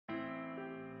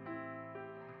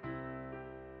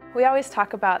We always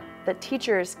talk about that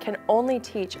teachers can only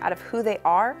teach out of who they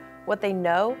are, what they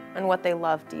know, and what they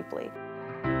love deeply.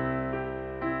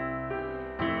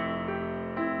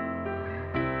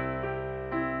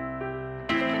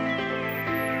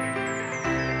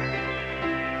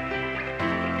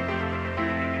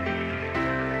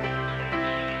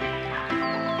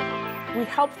 We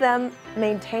help them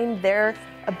maintain their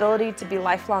ability to be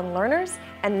lifelong learners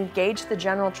and engage the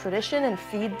general tradition and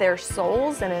feed their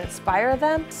souls and inspire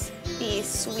them. The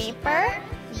sweeper,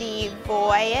 the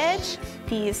voyage,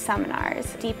 these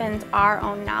seminars deepens our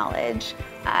own knowledge.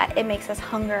 It makes us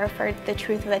hunger for the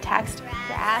truth of the text.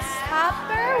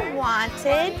 Grasshopper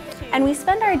wanted. And we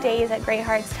spend our days at Great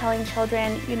Hearts telling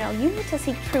children, you need to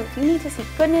seek truth, you need to seek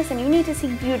goodness, and you need to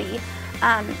seek beauty.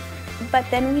 But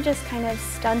then we just kind of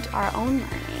stunt our own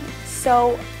learning.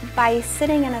 So by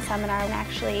sitting in a seminar and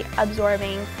actually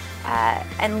absorbing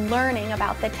and learning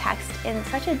about the text in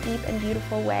such a deep and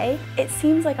beautiful way, it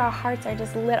seems like our hearts are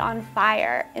just lit on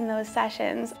fire in those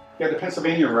sessions. Yeah, the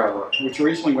Pennsylvania Railroad, which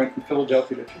originally went from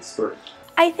Philadelphia to Pittsburgh.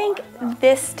 I think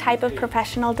this type of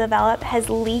professional development has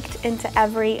leaked into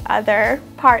every other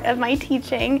part of my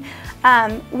teaching.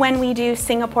 When we do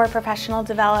Singapore professional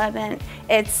development,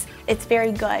 it's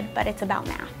very good, but it's about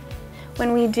math.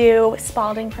 When we do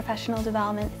Spalding professional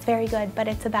development, it's very good, but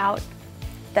it's about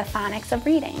the phonics of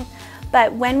reading.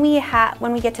 But when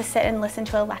we get to sit and listen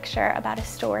to a lecture about a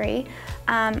story,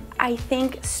 I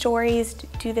think stories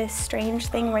do this strange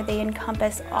thing where they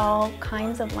encompass all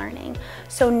kinds of learning.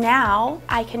 So now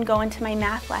I can go into my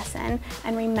math lesson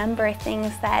and remember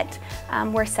things that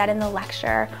were said in the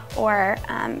lecture, or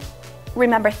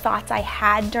remember thoughts I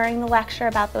had during the lecture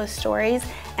about those stories,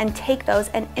 and take those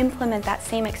and implement that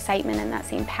same excitement and that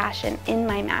same passion in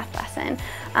my math lesson.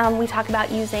 We talk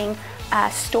about using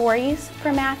stories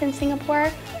for math in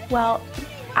Singapore. Well,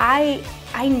 I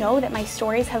know that my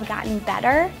stories have gotten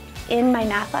better in my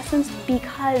math lessons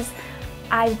because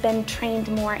I've been trained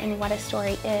more in what a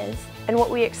story is. And what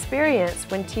we experienced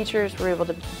when teachers were able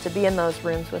to be in those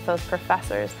rooms with those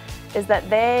professors is that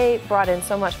they brought in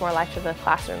so much more life to the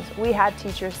classrooms. We had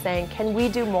teachers saying, can we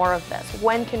do more of this?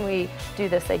 When can we do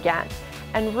this again?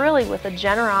 And really, with the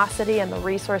generosity and the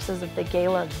resources of the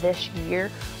Gala this year,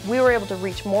 we were able to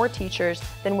reach more teachers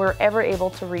than we were ever able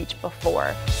to reach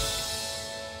before.